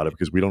much about it,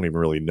 because we don't even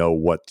really know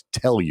what to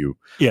tell you.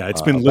 Yeah,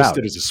 it's been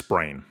listed as a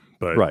sprain,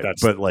 but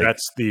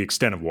that's the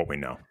extent of what we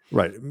know.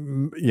 Right.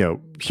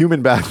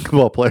 Human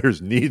basketball players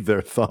need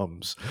their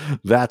thumbs.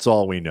 That's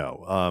all we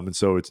know. And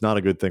so it's not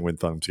a good thing when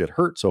thumbs get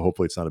hurt. So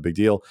hopefully it's not a big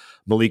deal.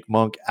 Malik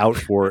Monk out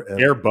for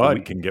Air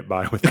Bud can get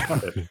by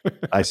without it.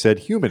 I said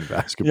human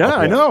basketball. Yeah,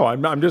 I know.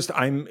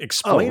 I'm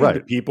explaining to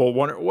people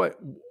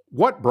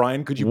what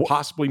Brian could you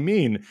possibly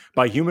mean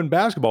by human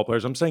basketball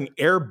players? I'm saying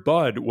Air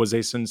Bud was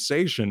a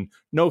sensation.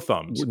 No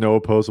thumbs. No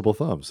opposable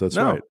thumbs. That's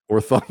right.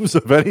 Or thumbs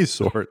of any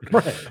sort.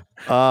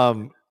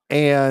 Right.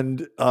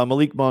 And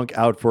Malik Monk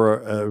out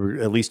for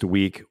at least a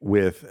week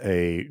with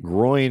a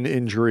groin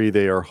injury.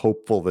 They are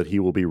hopeful that he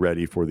will be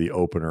ready for the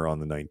opener on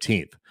the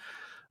 19th.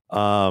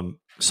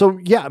 So,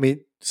 yeah, I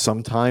mean,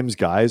 sometimes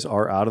guys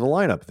are out of the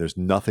lineup. There's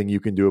nothing you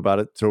can do about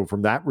it. So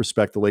from that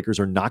respect, the Lakers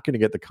are not going to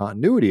get the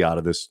continuity out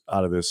of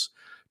this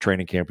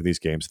training camp in these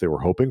games they were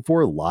hoping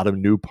for. A lot of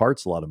new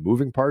parts, a lot of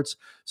moving parts.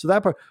 So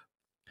that part,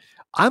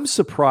 I'm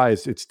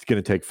surprised it's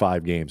going to take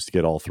 5 games to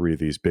get all 3 of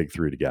these big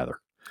 3 together.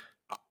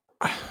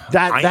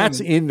 That's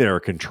in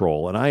their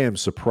control, and I am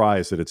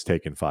surprised that it's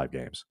taken 5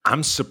 games.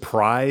 I'm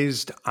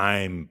surprised.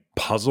 I'm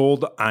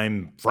puzzled.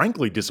 I'm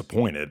frankly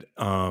disappointed.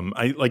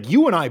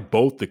 You and I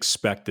both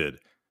expected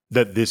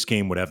that this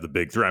game would have the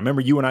big 3. I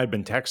remember you and I had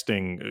been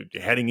texting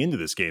heading into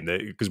this game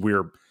because we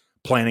were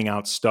planning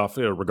out stuff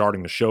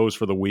regarding the shows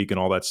for the week and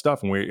all that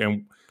stuff,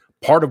 and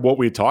part of what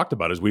we had talked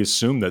about is we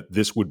assumed that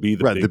this would be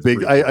the big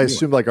 3. I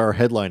assumed like our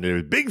headline it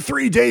was Big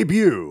 3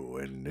 debut,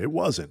 and it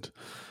wasn't.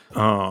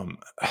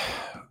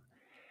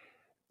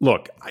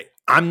 Look,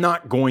 I'm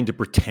not going to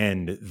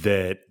pretend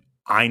that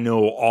I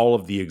know all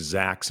of the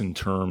exacts in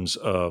terms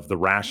of the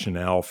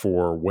rationale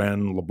for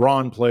when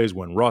LeBron plays,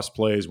 when Russ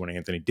plays, when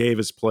Anthony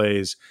Davis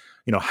plays,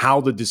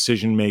 how the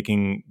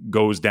decision-making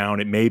goes down.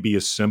 It may be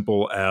as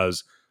simple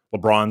as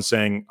LeBron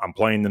saying, I'm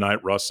playing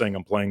tonight, Russ saying,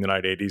 I'm playing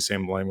tonight, AD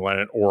saying, I'm playing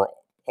tonight, or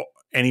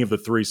any of the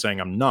three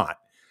saying, I'm not.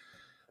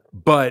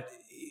 But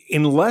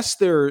unless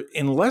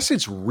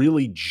it's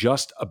really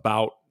just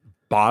about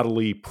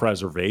bodily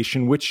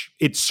preservation, which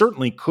it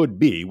certainly could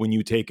be when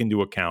you take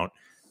into account,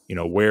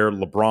 where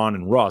LeBron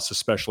and Russ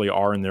especially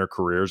are in their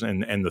careers,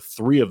 and the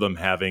three of them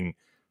having,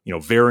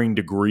 varying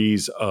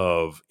degrees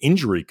of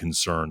injury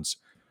concerns.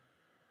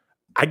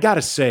 I got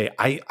to say,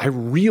 I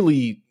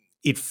really,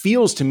 it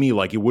feels to me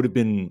like it would have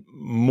been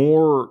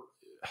more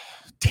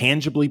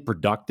tangibly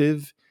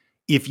productive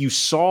if you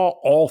saw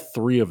all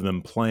three of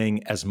them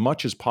playing as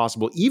much as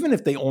possible, even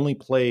if they only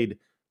played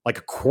like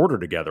a quarter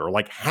together or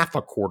like half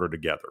a quarter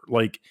together.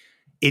 Like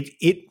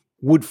it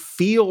would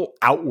feel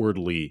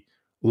outwardly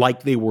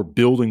like they were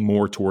building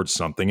more towards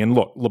something. And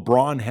look,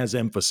 LeBron has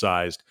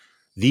emphasized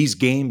these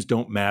games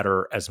don't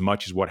matter as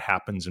much as what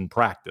happens in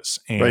practice.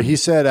 And right, he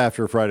said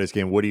after Friday's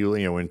game, what do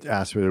you, when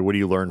asked me, what do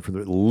you learn from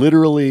it?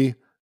 Literally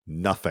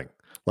nothing.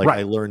 Like,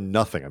 right. I learned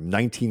nothing. I'm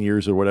 19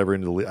 years or whatever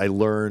into the league. I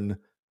learn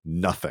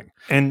nothing.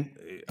 And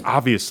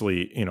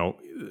obviously,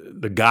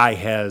 the guy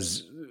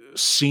has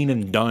seen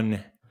and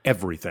done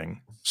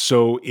everything.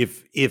 So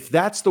if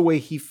that's the way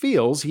he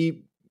feels,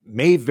 he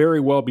may very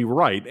well be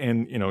right.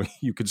 And,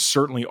 you could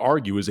certainly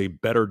argue is a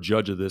better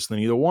judge of this than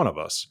either one of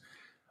us.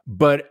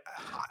 But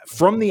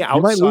from the outside,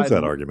 you might lose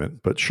that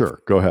argument, but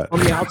sure, go ahead. From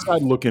the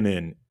outside looking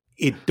in,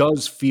 it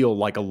does feel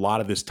like a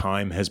lot of this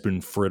time has been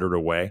frittered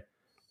away.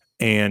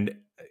 And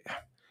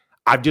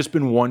I've just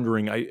been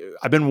wondering,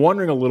 I've been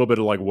wondering a little bit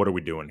of like, what are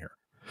we doing here?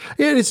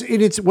 Yeah,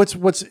 it's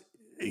what's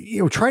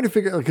trying to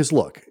figure out, because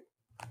look,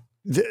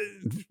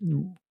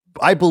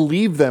 I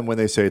believe them when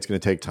they say it's going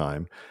to take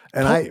time.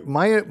 And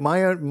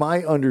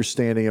my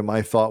understanding and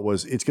my thought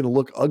was it's going to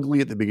look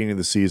ugly at the beginning of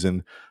the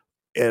season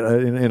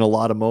in a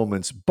lot of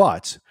moments,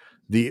 but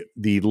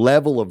the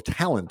level of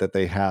talent that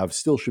they have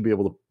still should be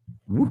able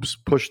to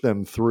push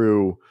them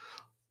through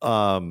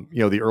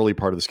the early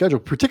part of the schedule,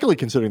 particularly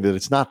considering that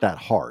it's not that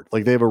hard.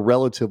 Like, they have a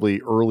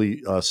relatively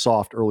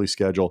soft early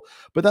schedule,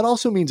 but that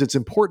also means it's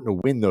important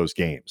to win those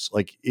games.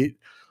 Like,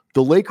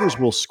 the Lakers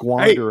will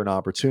squander an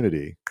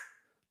opportunity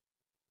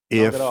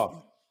if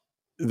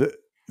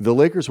the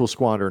Lakers will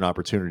squander an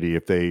opportunity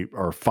if they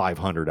are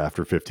 500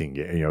 after 14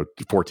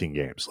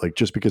 games, like,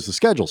 just because the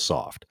schedule's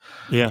soft.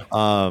 Yeah.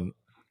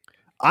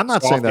 I'm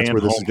not saying that's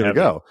where this is going to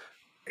go,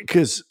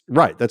 because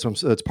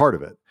that's part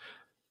of it.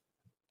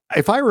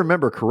 If I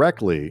remember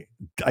correctly,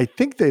 I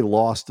think they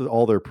lost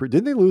all their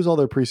didn't they lose all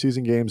their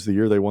preseason games the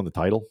year they won the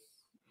title?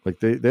 Like,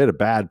 they had a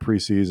bad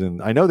preseason.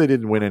 I know they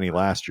didn't win any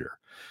last year.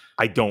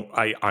 I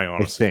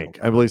honestly think.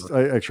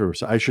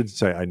 I shouldn't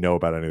say I know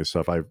about any of this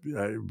stuff. I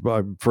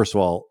first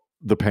of all,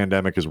 the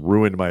pandemic has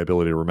ruined my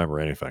ability to remember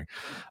anything.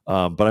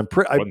 But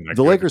the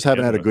Lakers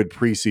haven't had a good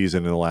preseason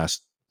in the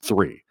last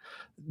 3.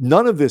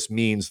 None of this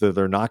means that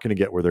they're not going to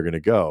get where they're going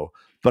to go.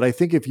 But I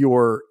think if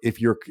you're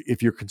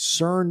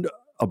concerned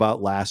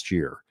about last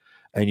year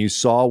and you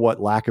saw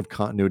what lack of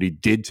continuity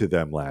did to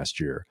them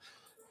last year,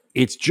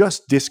 it's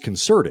just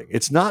disconcerting.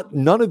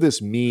 None of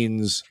this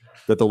means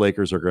that the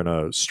Lakers are going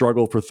to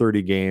struggle for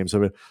 30 games. I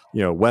mean,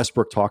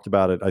 Westbrook talked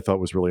about it. I thought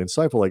was really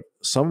insightful. Like,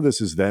 some of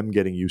this is them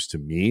getting used to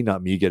me,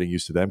 not me getting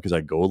used to them, because I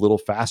go a little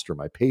faster.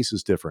 My pace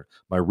is different.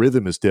 My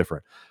rhythm is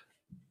different.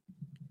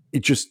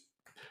 It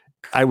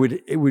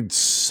would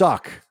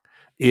suck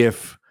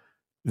if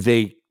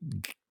they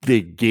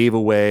gave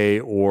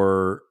away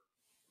or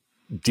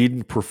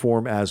didn't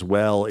perform as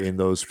well in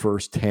those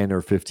first 10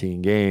 or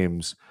 15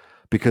 games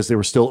because they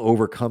were still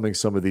overcoming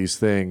some of these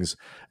things,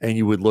 and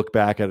you would look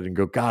back at it and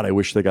go, God, I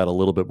wish they got a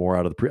little bit more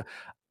out of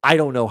I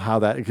don't know how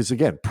that, because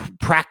again,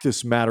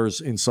 practice matters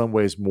in some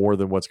ways more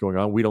than what's going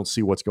on. We don't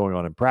see what's going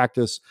on in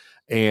practice,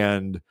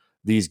 and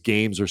these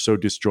games are so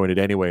disjointed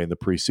anyway in the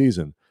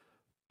preseason.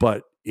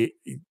 But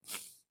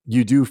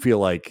you do feel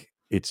like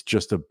it's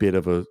just a bit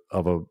of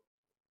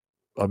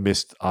a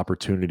missed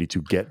opportunity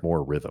to get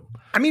more rhythm.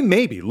 I mean,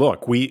 maybe.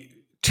 Look,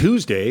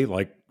 Tuesday,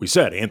 like we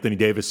said, Anthony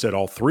Davis said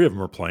all 3 of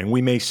them are playing.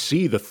 We may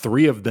see the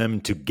 3 of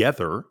them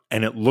together,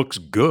 and it looks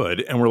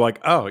good, and we're like,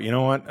 oh, you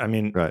know what? I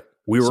mean, right.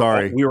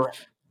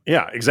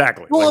 Yeah,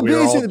 exactly. Well,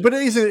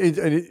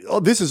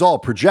 this is all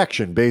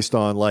projection based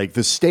on, like,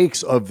 the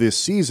stakes of this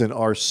season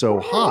are so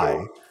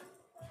high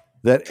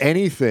that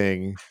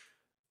anything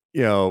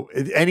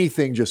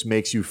just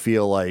makes you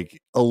feel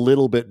like a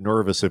little bit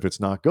nervous if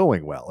it's not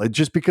going well.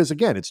 Just because,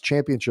 again, it's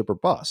championship or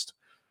bust.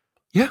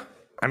 Yeah.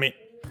 I mean,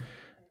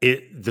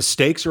 the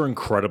stakes are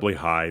incredibly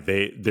high.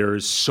 There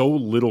is so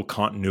little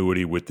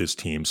continuity with this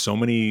team, so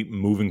many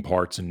moving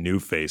parts and new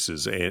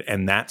faces,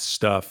 and that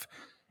stuff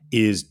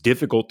is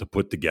difficult to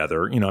put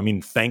together. I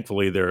mean,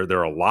 thankfully there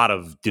are a lot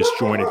of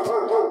disjointed.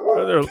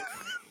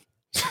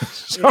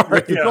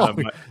 Sorry,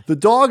 the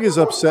dog is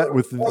upset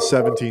with the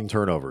 17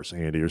 turnovers,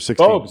 Andy, or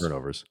 16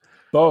 turnovers.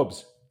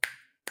 Bobes,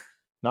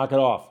 knock it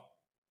off.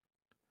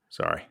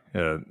 Sorry.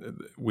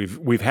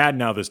 We've had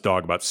now this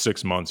dog about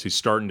 6 months. He's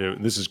starting to,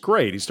 this is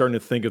great. He's starting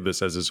to think of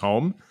this as his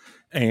home.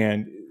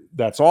 And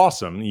that's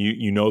awesome.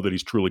 You know that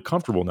he's truly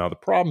comfortable now. The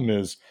problem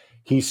is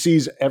he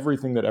sees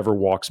everything that ever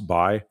walks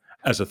by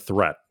as a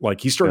threat.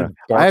 Like he started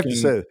barking. I have to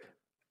say,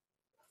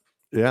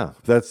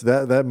 that's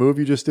that move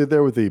you just did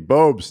there with the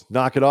Bobes,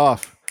 knock it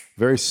off.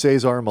 Very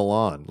Cesar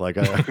Milan. Like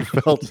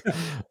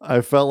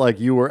I felt like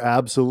you were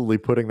absolutely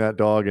putting that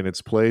dog in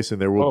its place,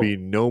 and there will be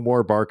no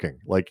more barking.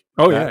 Like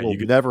that will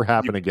never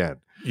happen again.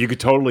 You could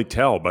totally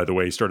tell by the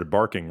way he started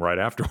barking right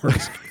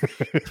afterwards.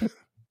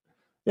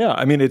 Yeah,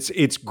 I mean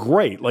it's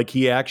great. Like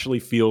he actually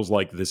feels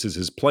like this is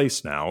his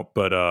place now.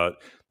 But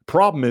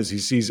problem is he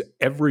sees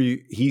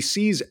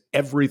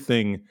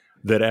everything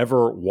that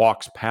ever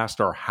walks past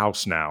our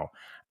house now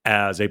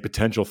as a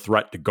potential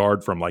threat to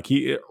guard from. Like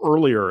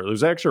earlier, it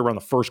was actually around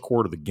the first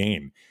quarter of the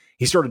game,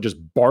 he started just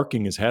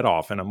barking his head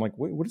off. And I'm like,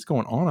 wait, what is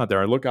going on out there?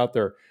 I look out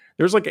there,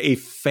 there's like a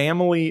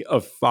family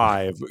of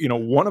 5.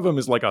 One of them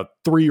is like a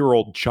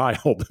 3-year-old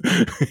child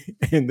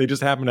and they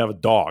just happen to have a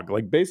dog.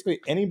 Like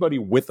basically anybody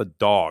with a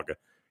dog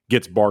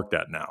gets barked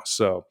at now.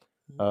 So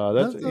I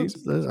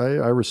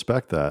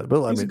respect that,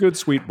 but he's a good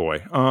sweet boy.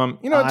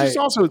 Just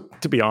also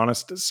to be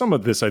honest, some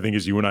of this I think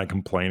is you and I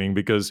complaining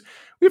because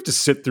we have to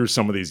sit through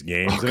some of these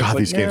games. Oh God,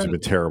 these games have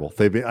been terrible.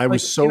 I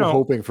was so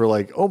hoping for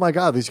like, oh my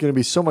God, these are going to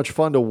be so much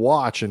fun to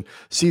watch and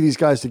see these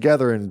guys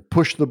together and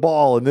push the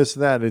ball and this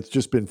and that. And it's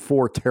just been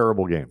 4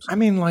 terrible games. I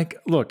mean, like,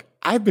 look,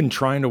 I've been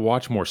trying to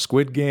watch more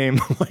Squid Game.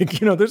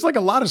 There's like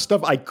a lot of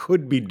stuff I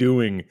could be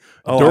doing.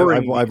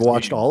 I've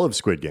watched all of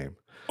Squid Game.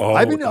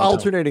 I've been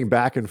alternating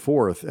back and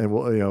forth, and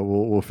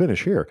we'll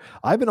finish here.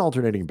 I've been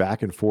alternating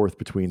back and forth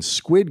between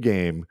Squid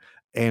Game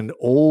and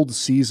old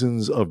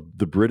seasons of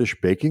the British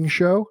Baking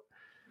Show,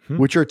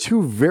 which are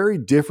 2 very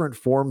different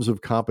forms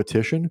of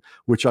competition,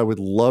 which I would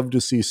love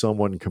to see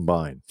someone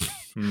combine.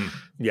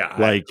 Yeah,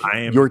 like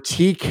your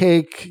tea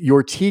cake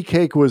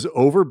was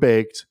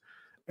overbaked,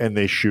 and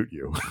they shoot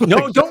you.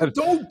 No,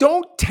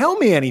 don't tell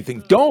me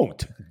anything.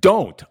 Don't.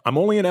 I'm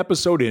only an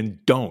episode in.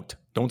 Don't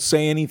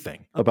say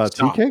anything about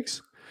tea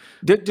cakes.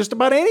 Just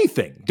about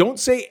anything. Don't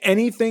say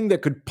anything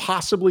that could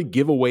possibly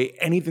give away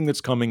anything that's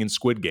coming in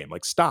Squid Game.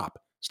 Like, stop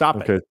it.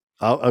 Okay.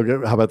 How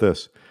about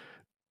this?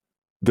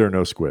 There are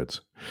no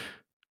squids.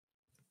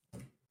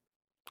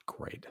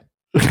 Great.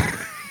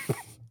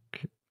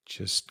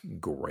 Just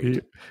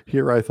great.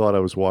 Here I thought I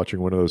was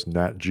watching one of those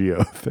Nat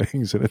Geo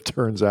things, and it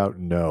turns out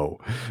no.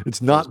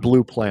 It's not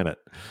Blue Planet.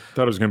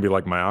 Thought it was going to be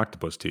like my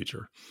octopus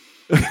teacher.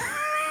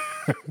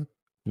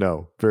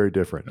 No, very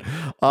different.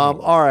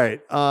 All right.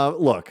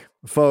 Look,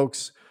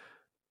 folks,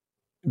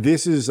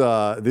 this is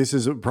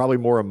probably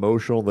more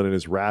emotional than it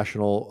is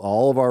rational.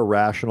 All of our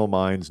rational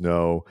minds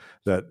know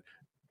that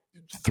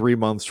 3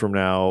 months from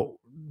now,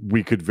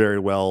 we could very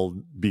well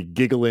be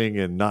giggling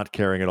and not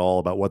caring at all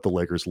about what the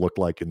Lakers look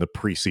like in the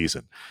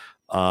preseason.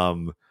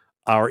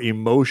 Our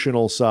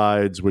emotional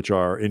sides, which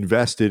are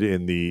invested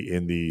in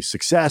the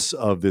success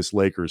of this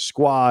Lakers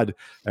squad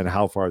and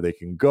how far they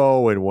can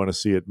go and want to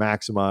see it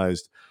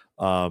maximized,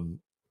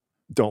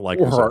 don't like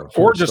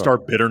or just our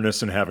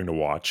bitterness and having to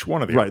watch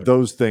one of the right.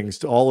 Those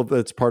things, all of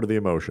that's part of the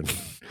emotion.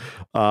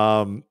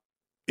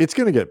 It's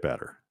going to get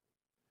better,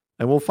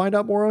 and we'll find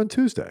out more on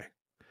Tuesday,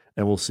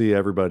 and we'll see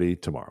everybody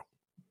tomorrow.